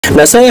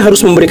Nah, saya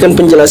harus memberikan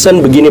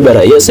penjelasan begini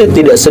Baraya, saya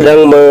tidak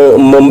sedang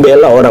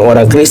membela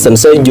orang-orang Kristen,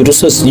 saya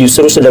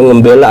justru sedang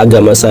membela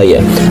agama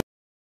saya.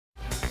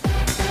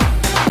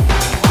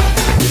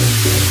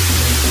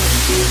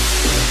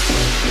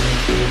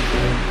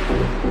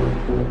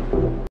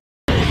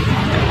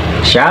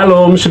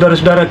 Shalom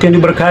saudara-saudara yang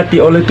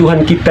diberkati oleh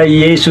Tuhan kita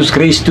Yesus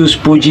Kristus.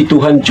 Puji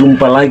Tuhan,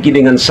 jumpa lagi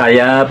dengan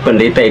saya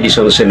Pendeta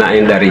Edison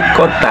Senayan dari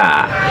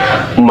kota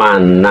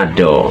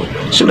Manado.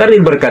 Saudara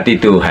diberkati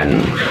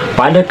Tuhan,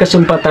 pada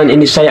kesempatan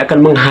ini saya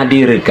akan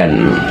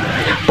menghadirkan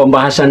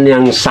pembahasan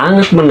yang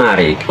sangat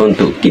menarik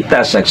untuk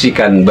kita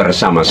saksikan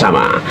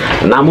bersama-sama.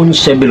 Namun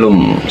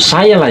sebelum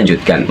saya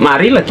lanjutkan,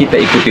 marilah kita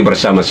ikuti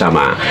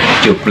bersama-sama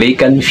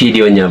cuplikan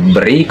videonya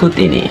berikut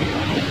ini.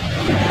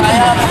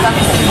 Saya akan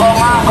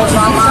istiqomah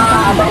bersama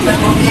Abang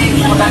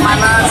Bagi,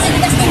 teman-teman,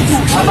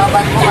 sama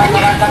baik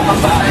mengatakan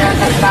mempercayai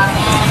tentang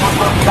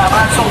untuk tidak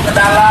masuk ke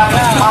dalam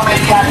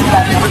memediasi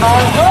tadi,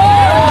 betul?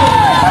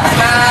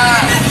 Karena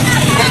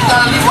kita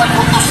dibuat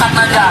putusan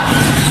aja,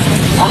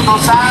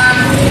 putusan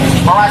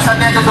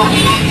bahwasannya gedung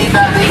ini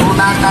tidak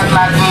digunakan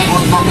lagi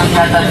untuk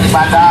kegiatan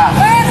ibadah.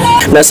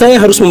 Nah,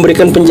 saya harus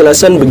memberikan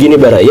penjelasan begini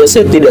Baraya,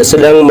 saya tidak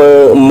sedang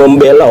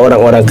membela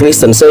orang-orang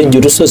Kristen, saya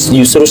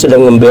justru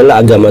sedang membela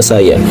agama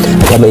saya,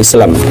 agama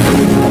Islam.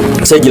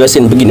 Saya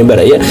jelasin begini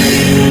Baraya,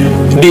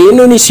 di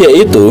Indonesia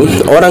itu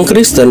orang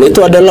Kristen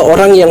itu adalah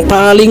orang yang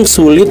paling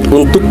sulit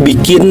untuk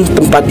bikin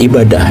tempat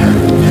ibadah.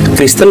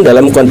 Kristen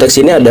dalam konteks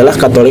ini adalah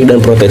Katolik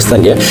dan Protestan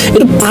ya.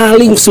 Itu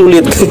paling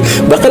sulit.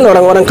 Bahkan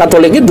orang-orang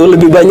Katolik itu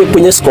lebih banyak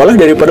punya sekolah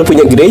daripada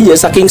punya gereja,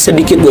 saking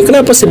sedikitnya.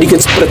 Kenapa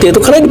sedikit seperti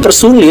itu? Karena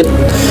dipersulit.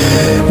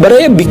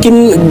 Baraya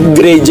bikin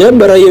gereja,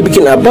 Baraya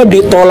bikin apa,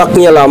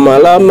 ditolaknya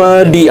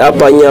lama-lama,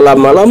 diapanya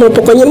lama-lama,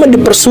 pokoknya mah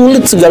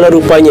dipersulit segala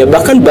rupanya.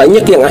 Bahkan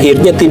banyak yang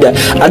akhirnya tidak.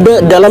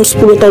 Ada dalam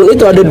 10 tahun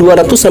itu ada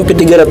 200 sampai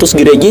 300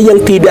 gereja yang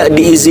tidak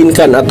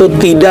diizinkan atau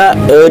tidak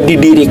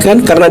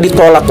didirikan karena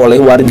ditolak oleh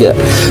warga.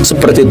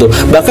 Seperti itu.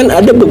 Bahkan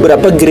ada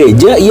beberapa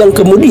gereja yang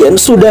kemudian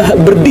sudah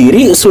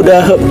berdiri,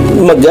 sudah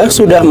megah,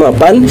 sudah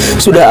mapan,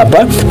 sudah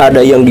apa,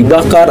 ada yang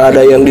dibakar, ada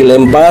yang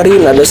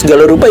dilemparin, ada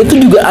segala rupa, itu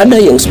juga ada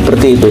yang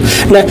seperti itu.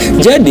 Nah,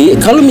 jadi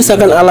kalau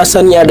misalkan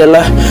alasannya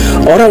adalah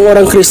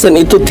orang-orang Kristen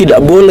itu tidak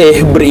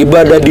boleh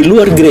beribadah di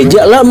luar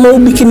gereja, lah mau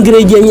bikin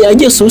gerejanya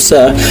aja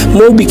susah,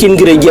 mau bikin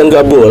gereja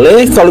nggak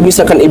boleh, kalau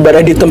misalkan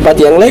ibadah di tempat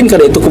yang lain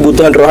karena itu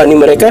kebutuhan rohani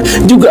mereka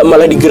juga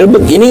malah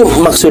digerebek. Ini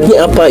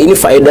maksudnya apa? Ini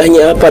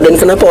faedahnya apa? Dan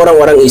kenapa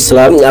orang-orang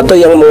Islam atau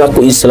yang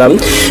mengaku Islam,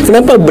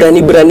 kenapa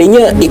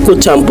berani-beraninya ikut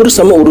campur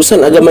sama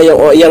urusan agama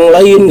yang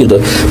lain gitu?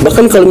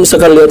 Bahkan kalau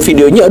misalkan lihat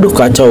videonya, aduh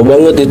kacau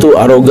banget itu,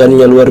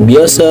 arogannya luar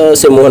biasa,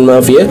 saya mohon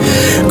maaf ya.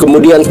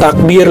 Kemudian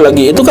takbir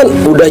lagi, itu kan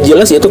udah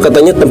jelas itu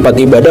katanya tempat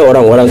ibadah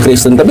orang-orang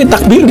Kristen, tapi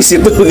takbir di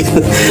situ gitu.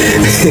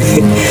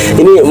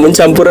 Ini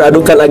mencampur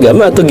adukan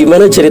agama atau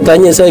gimana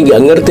ceritanya, saya nggak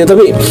ngerti.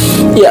 Tapi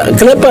ya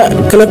kenapa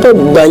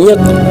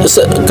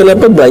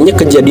banyak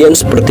kejadian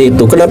seperti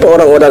itu? Kenapa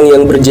orang-orang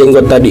yang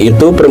berjenggot tadi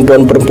itu,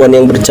 perempuan-perempuan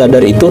yang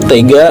bercadar itu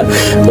tega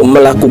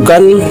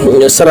melakukan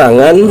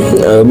serangan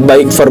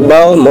baik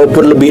verbal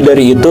maupun lebih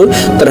dari itu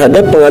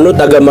terhadap penganut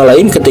agama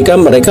lain ketika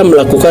mereka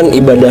melakukan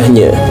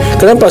ibadahnya?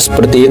 Kenapa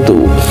seperti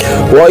itu?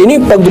 Wah,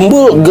 ini Pak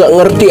Gembul gak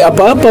ngerti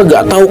apa-apa,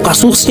 gak tahu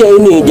kasusnya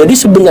ini. Jadi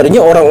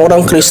sebenarnya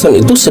orang-orang Kristen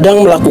itu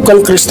sedang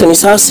melakukan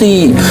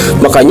kristenisasi.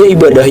 Makanya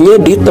ibadahnya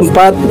di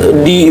tempat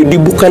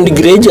bukan di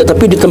gereja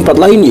tapi di tempat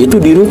lain,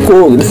 yaitu di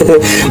ruko gitu.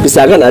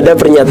 Misalkan ada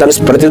pernyataan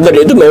seperti itu, dan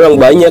itu memang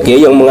banyak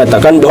ya yang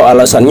mengatakan bahwa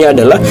alasannya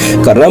adalah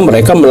karena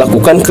mereka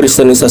melakukan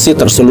kristenisasi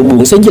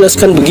terselubung. Saya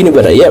jelaskan begini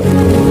Baraya.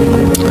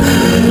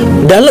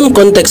 Dalam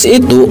konteks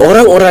itu,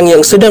 orang-orang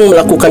yang sedang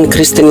melakukan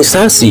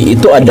kristenisasi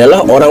itu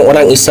adalah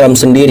orang-orang Islam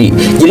sendiri.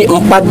 Jadi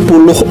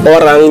 40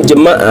 orang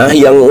jemaah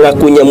yang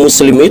ngakunya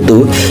muslim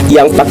itu,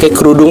 yang pakai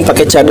kerudung,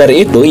 pakai cadar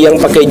itu,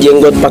 yang pakai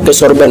jenggot, pakai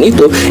sorban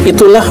itu,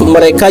 itulah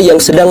mereka yang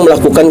sedang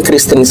melakukan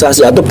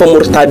kristenisasi atau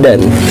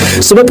pemurtadan.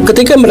 Sebab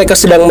ketika mereka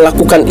sedang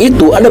melakukan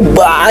itu, ada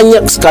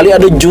banyak sekali,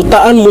 ada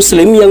jutaan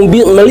muslim yang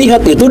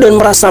melihat itu dan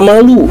merasa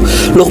malu.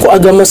 Loh, kok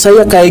agama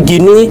saya kayak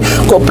gini?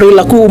 Kok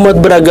perilaku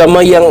umat beragama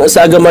yang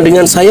seagama dengan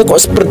saya kok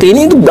seperti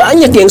ini? Itu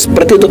banyak yang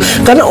seperti itu.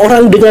 Karena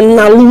orang dengan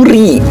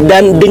naluri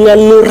dan dengan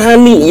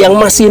nurani yang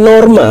masih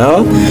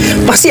normal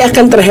pasti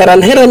akan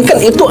terheran-heran, kan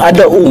itu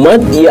ada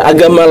umat ya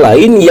agama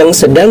lain yang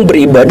sedang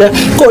beribadah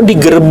kok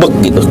digerebek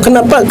gitu.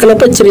 Kenapa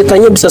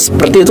ceritanya bisa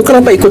seperti itu?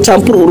 Kenapa ikut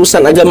campur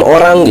urusan agama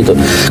orang gitu?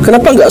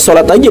 Kenapa nggak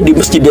sholat aja di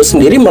masjidnya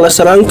sendiri, malah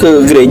serang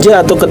ke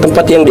gereja atau ke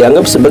tempat yang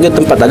dianggap sebagai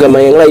tempat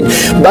agama yang lain?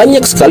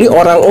 Banyak sekali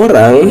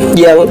orang-orang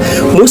yang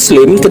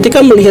muslim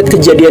ketika melihat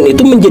kejadian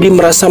itu menjadi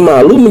merasa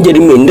malu, menjadi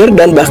menjadi minder,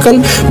 dan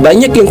bahkan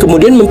banyak yang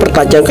kemudian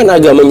mempertajamkan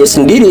agamanya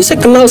sendiri. Saya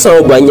kenal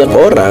sama banyak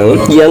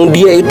orang yang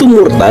dia itu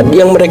murtad,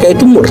 yang mereka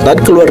itu murtad,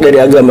 keluar dari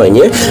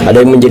agamanya.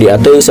 Ada yang menjadi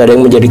ateis, ada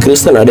yang menjadi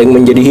Kristen, ada yang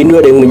menjadi Hindu,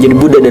 ada yang menjadi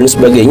Buddha dan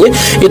sebagainya.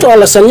 Itu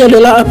alasannya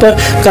adalah apa?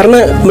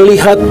 Karena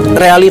melihat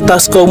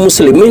realitas kaum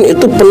muslimin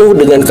itu penuh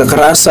dengan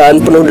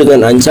kekerasan, penuh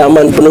dengan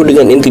ancaman, penuh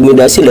dengan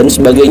intimidasi dan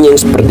sebagainya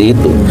yang seperti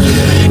itu.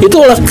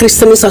 Itulah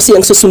kristenisasi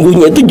yang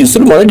sesungguhnya itu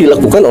justru malah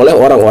dilakukan oleh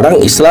orang-orang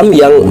Islam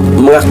yang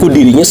mengaku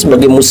dirinya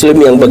sebagai muslim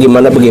yang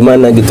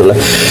bagaimana-bagaimana gitulah.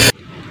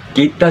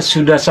 Kita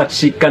sudah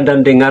saksikan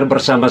dan dengar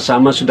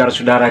bersama-sama,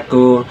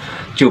 saudara-saudaraku,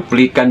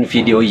 cuplikan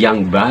video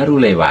yang baru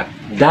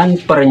lewat dan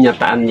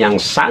pernyataan yang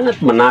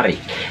sangat menarik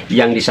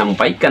yang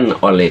disampaikan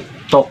oleh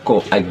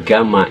tokoh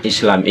agama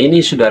Islam ini,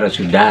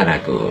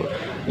 saudara-saudaraku.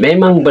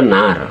 Memang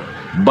benar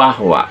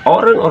bahwa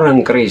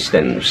orang-orang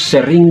Kristen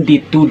sering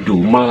dituduh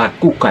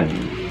melakukan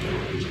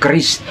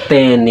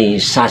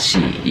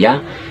kristenisasi,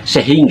 ya,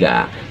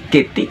 sehingga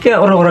ketika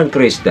orang-orang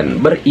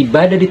Kristen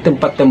beribadah di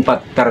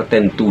tempat-tempat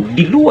tertentu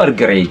di luar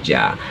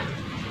gereja,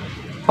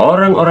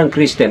 orang-orang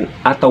Kristen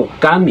atau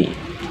kami,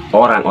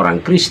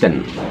 orang-orang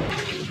Kristen,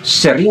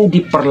 sering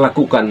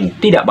diperlakukan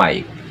tidak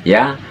baik,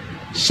 ya,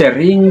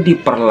 sering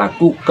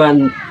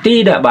diperlakukan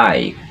tidak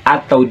baik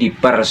atau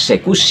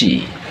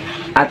dipersekusi,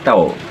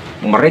 atau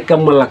mereka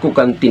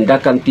melakukan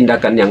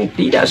tindakan-tindakan yang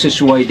tidak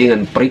sesuai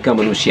dengan peri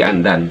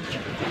kemanusiaan dan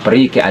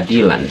peri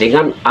keadilan,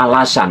 dengan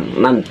alasan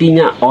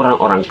nantinya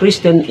orang-orang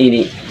Kristen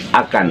ini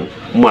akan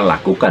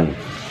melakukan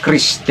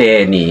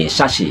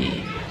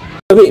kristenisasi.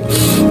 Tapi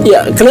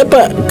ya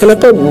kenapa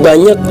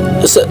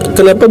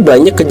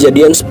banyak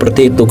kejadian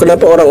seperti itu?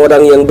 Kenapa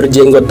orang-orang yang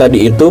berjenggot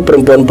tadi itu,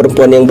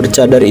 perempuan-perempuan yang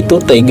bercadar itu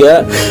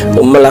tega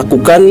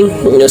melakukan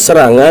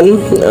serangan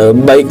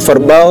baik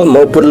verbal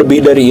maupun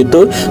lebih dari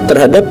itu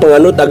terhadap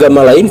penganut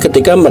agama lain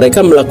ketika mereka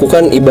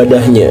melakukan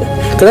ibadahnya?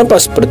 Kenapa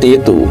seperti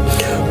itu?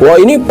 Wah,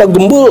 ini Pak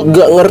Gembul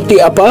gak ngerti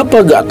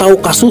apa-apa, gak tahu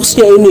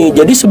kasusnya ini.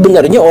 Jadi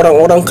sebenarnya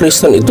orang-orang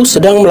Kristen itu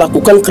sedang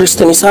melakukan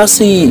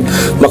kristenisasi.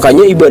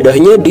 Makanya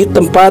ibadahnya di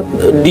tempat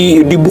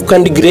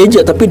bukan di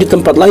gereja tapi di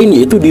tempat lain,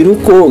 yaitu di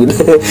ruko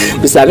gitu.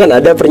 Misalkan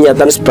ada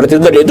pernyataan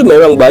seperti itu, dan itu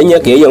memang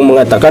banyak ya yang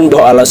mengatakan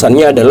bahwa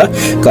alasannya adalah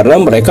karena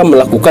mereka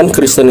melakukan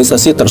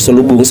kristenisasi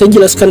terselubung. Saya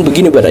jelaskan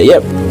begini,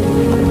 Baraya.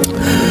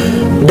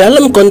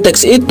 Dalam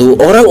konteks itu,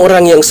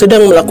 orang-orang yang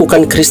sedang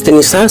melakukan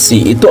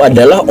kristenisasi itu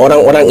adalah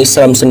orang-orang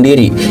Islam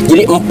sendiri.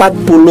 Jadi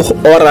 40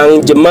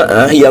 orang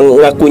jemaah yang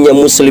ngakunya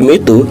muslim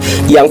itu,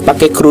 yang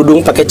pakai kerudung,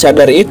 pakai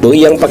cadar itu,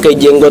 yang pakai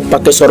jenggot,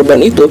 pakai sorban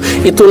itu,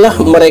 itulah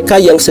mereka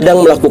yang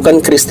sedang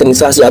melakukan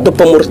kristenisasi atau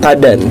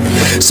pemurtadan.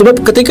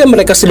 Sebab ketika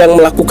mereka sedang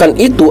melakukan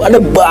itu,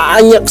 ada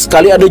banyak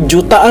sekali, ada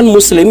jutaan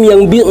muslim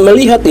yang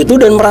melihat itu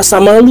dan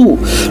merasa malu.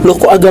 Loh,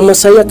 kok agama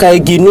saya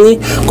kayak gini?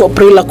 Kok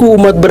perilaku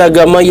umat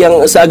beragama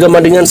yang seagama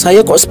dengan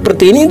saya kok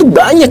seperti ini? Itu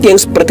banyak yang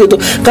seperti itu.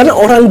 Karena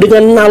orang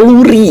dengan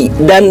naluri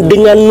dan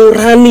dengan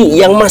nurani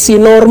yang masih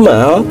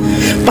normal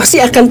pasti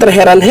akan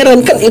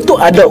terheran-heran, kan itu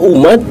ada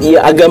umat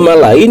ya agama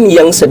lain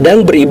yang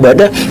sedang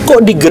beribadah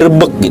kok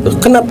digerebek gitu.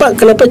 Kenapa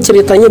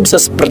ceritanya bisa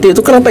seperti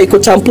itu? Kenapa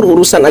ikut campur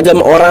urusan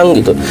agama orang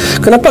gitu?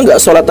 Kenapa nggak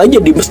sholat aja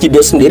di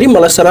masjidnya sendiri,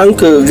 malah serang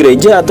ke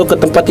gereja atau ke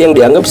tempat yang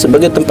dianggap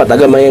sebagai tempat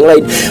agama yang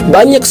lain?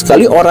 Banyak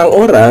sekali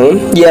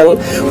orang-orang yang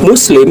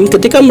muslim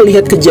ketika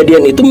melihat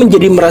kejadian itu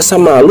menjadi merasa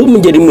malu,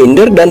 menjadi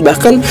minder, dan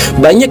bahkan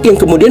banyak yang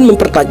kemudian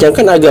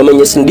mempertajamkan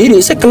agamanya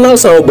sendiri. Saya kenal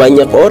sama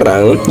banyak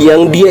orang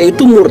yang dia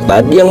itu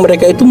murtad, yang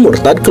mereka itu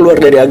murtad, keluar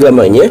dari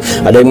agamanya.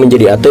 Ada yang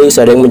menjadi ateis,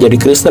 ada yang menjadi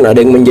Kristen, ada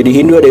yang menjadi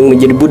Hindu, ada yang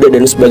menjadi Buddha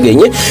dan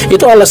sebagainya.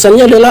 Itu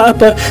alasannya adalah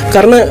apa?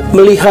 Karena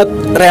melihat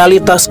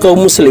realitas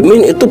kaum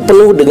muslimin itu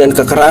penuh dengan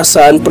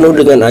kekerasan, penuh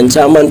dengan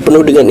ancaman,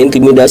 penuh dengan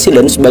intimidasi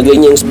dan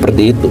sebagainya yang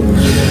seperti itu.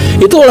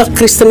 Itulah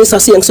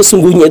kristenisasi yang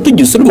sesungguhnya itu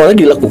justru malah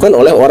dilakukan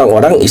oleh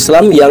orang-orang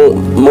Islam yang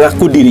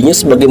mengaku dirinya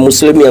sebagai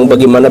muslim yang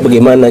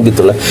bagaimana-bagaimana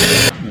gitulah.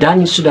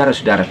 Dan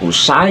saudara-saudaraku,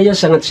 saya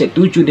sangat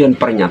setuju dengan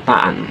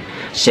pernyataan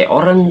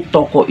seorang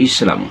tokoh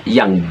Islam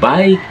yang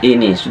baik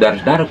ini,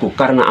 saudara-saudaraku.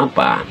 Karena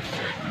apa?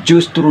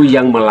 Justru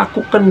yang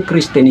melakukan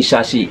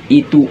kristenisasi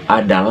itu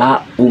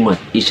adalah umat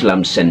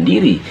Islam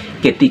sendiri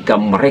ketika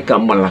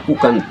mereka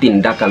melakukan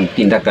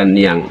tindakan-tindakan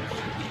yang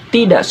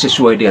tidak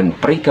sesuai dengan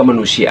peri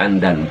kemanusiaan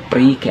dan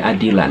peri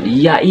keadilan,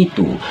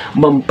 yaitu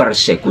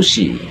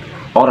mempersekusi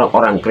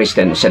orang-orang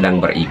Kristen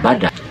sedang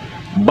beribadah.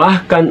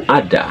 Bahkan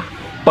ada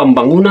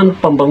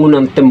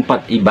pembangunan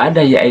tempat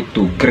ibadah,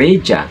 yaitu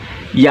gereja,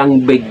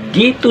 yang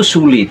begitu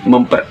sulit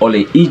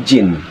memperoleh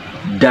izin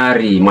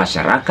dari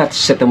masyarakat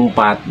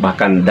setempat,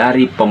 bahkan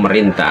dari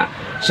pemerintah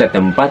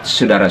setempat,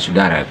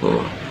 saudara-saudaraku.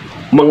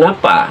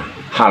 Mengapa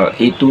hal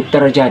itu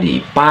terjadi?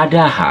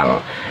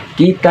 Padahal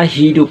kita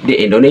hidup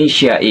di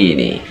Indonesia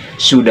ini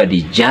sudah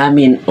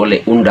dijamin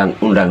oleh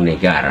undang-undang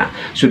negara,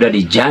 sudah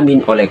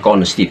dijamin oleh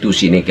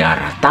konstitusi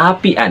negara.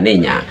 Tapi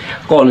anehnya,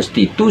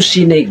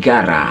 konstitusi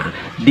negara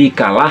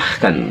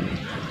dikalahkan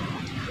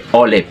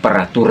oleh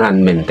peraturan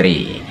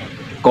menteri.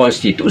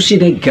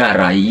 Konstitusi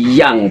negara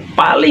yang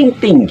paling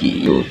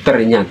tinggi itu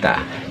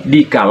ternyata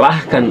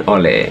dikalahkan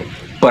oleh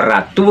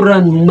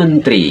peraturan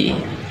menteri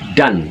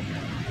dan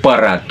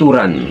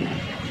peraturan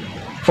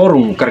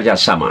forum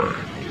kerjasama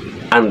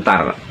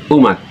antar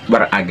umat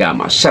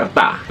beragama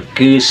serta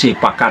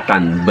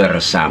kesepakatan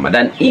bersama.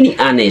 Dan ini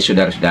aneh,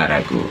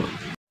 saudara-saudaraku.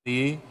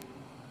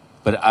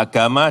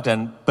 Beragama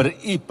dan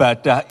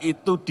beribadah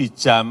itu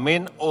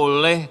dijamin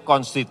oleh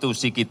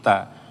konstitusi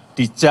kita,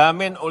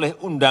 dijamin oleh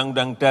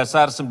Undang-Undang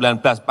Dasar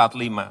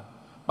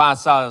 1945,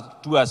 pasal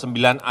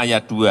 29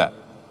 ayat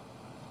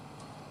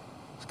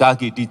 2. Sekali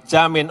lagi,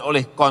 dijamin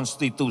oleh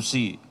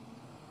konstitusi.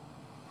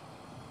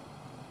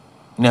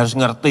 Ini harus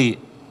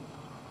ngerti.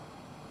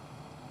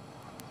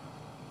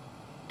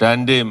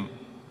 Dandim,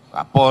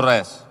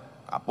 Kapolres,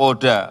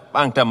 Kapolda,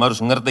 Pangdam harus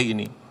ngerti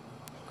ini.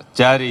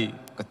 Kejari,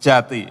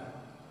 Kejati.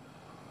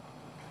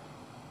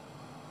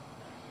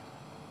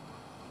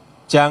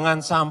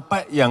 Jangan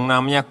sampai yang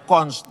namanya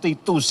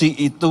konstitusi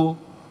itu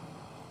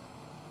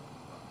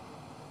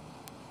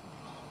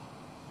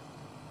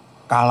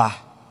kalah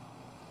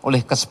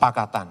oleh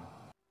kesepakatan.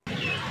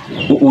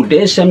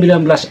 UUD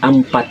 1945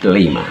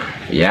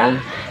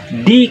 ya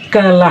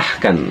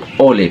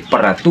dikalahkan oleh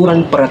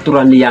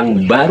peraturan-peraturan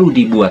yang baru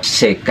dibuat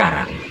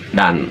sekarang,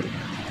 dan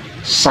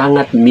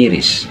sangat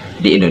miris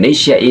di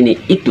Indonesia ini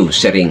itu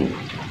sering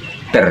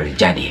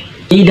terjadi.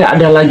 Tidak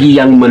ada lagi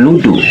yang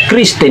menuduh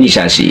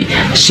Kristenisasi,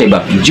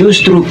 sebab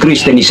justru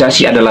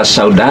Kristenisasi adalah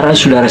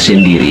saudara-saudara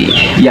sendiri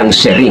yang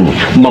sering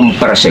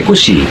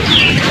mempersekusi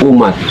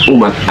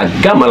umat-umat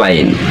agama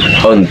lain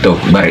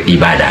untuk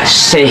beribadah,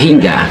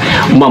 sehingga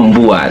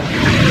membuat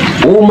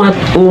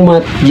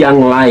umat-umat yang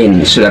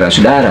lain,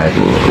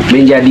 saudara-saudaraku,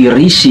 menjadi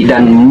risih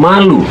dan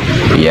malu,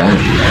 ya,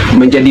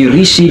 menjadi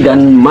risih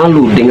dan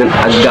malu dengan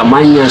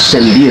agamanya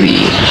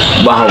sendiri,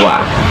 bahwa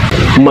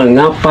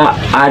mengapa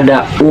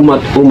ada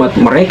umat-umat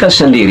mereka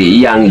sendiri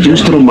yang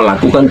justru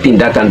melakukan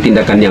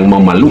tindakan-tindakan yang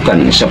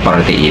memalukan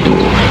seperti itu.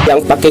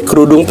 Yang pakai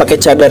kerudung, pakai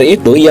cadar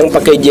itu, yang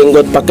pakai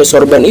jenggot, pakai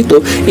sorban itu,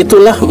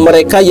 itulah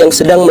mereka yang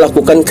sedang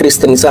melakukan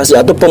kristenisasi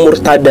atau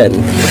pemurtadan.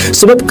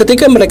 Sebab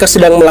ketika mereka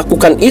sedang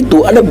melakukan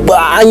itu, ada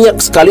banyak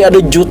sekali, ada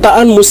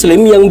jutaan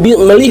muslim yang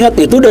melihat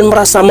itu dan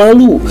merasa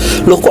malu.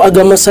 Loh, kok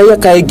agama saya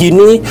kayak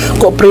gini?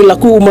 Kok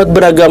perilaku umat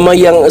beragama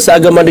yang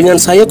seagama dengan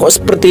saya kok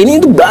seperti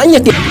ini? Itu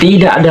banyak.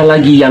 Tidak ada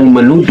lagi yang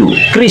menuduh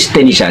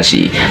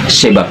Kristenisasi,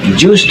 sebab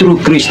justru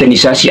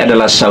Kristenisasi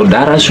adalah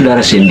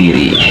saudara-saudara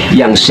sendiri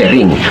yang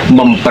sering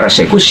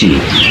mempersekusi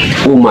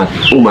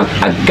umat-umat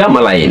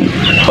agama lain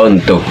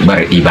untuk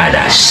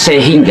beribadah,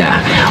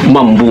 sehingga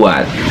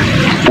membuat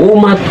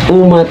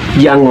umat-umat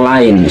yang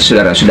lain,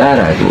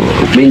 saudara-saudaraku,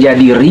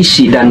 menjadi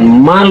risih dan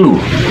malu,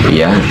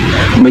 ya,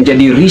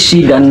 menjadi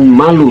risih dan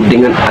malu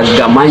dengan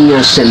agamanya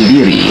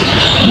sendiri,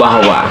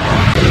 bahwa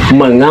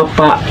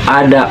mengapa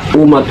ada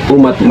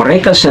umat-umat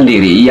mereka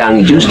sendiri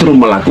yang justru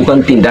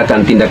melakukan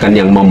tindakan-tindakan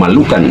yang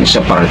memalukan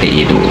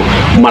seperti itu,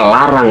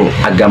 melarang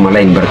agama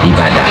lain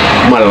beribadah,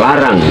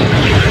 melarang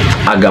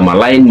agama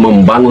lain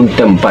membangun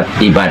tempat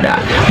ibadah,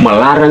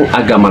 melarang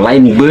agama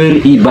lain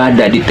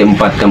beribadah di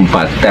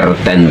tempat-tempat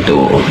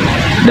tertentu.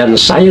 Dan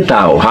saya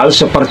tahu hal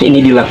seperti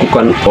ini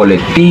dilakukan oleh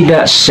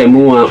tidak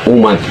semua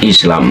umat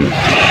Islam.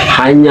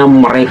 Hanya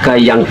mereka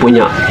yang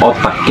punya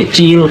otak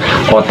kecil,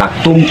 otak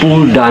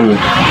tumpul, dan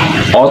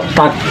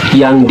otak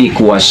yang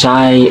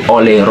dikuasai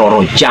oleh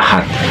roh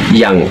jahat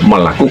yang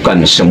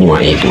melakukan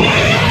semua itu.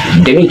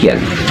 Demikian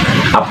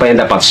apa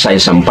yang dapat saya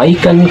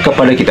sampaikan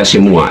kepada kita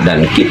semua,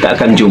 dan kita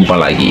akan jumpa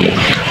lagi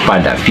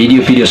pada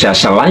video-video saya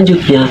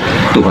selanjutnya.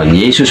 Tuhan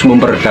Yesus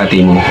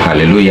memberkatimu.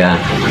 Haleluya.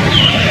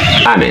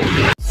 Amin.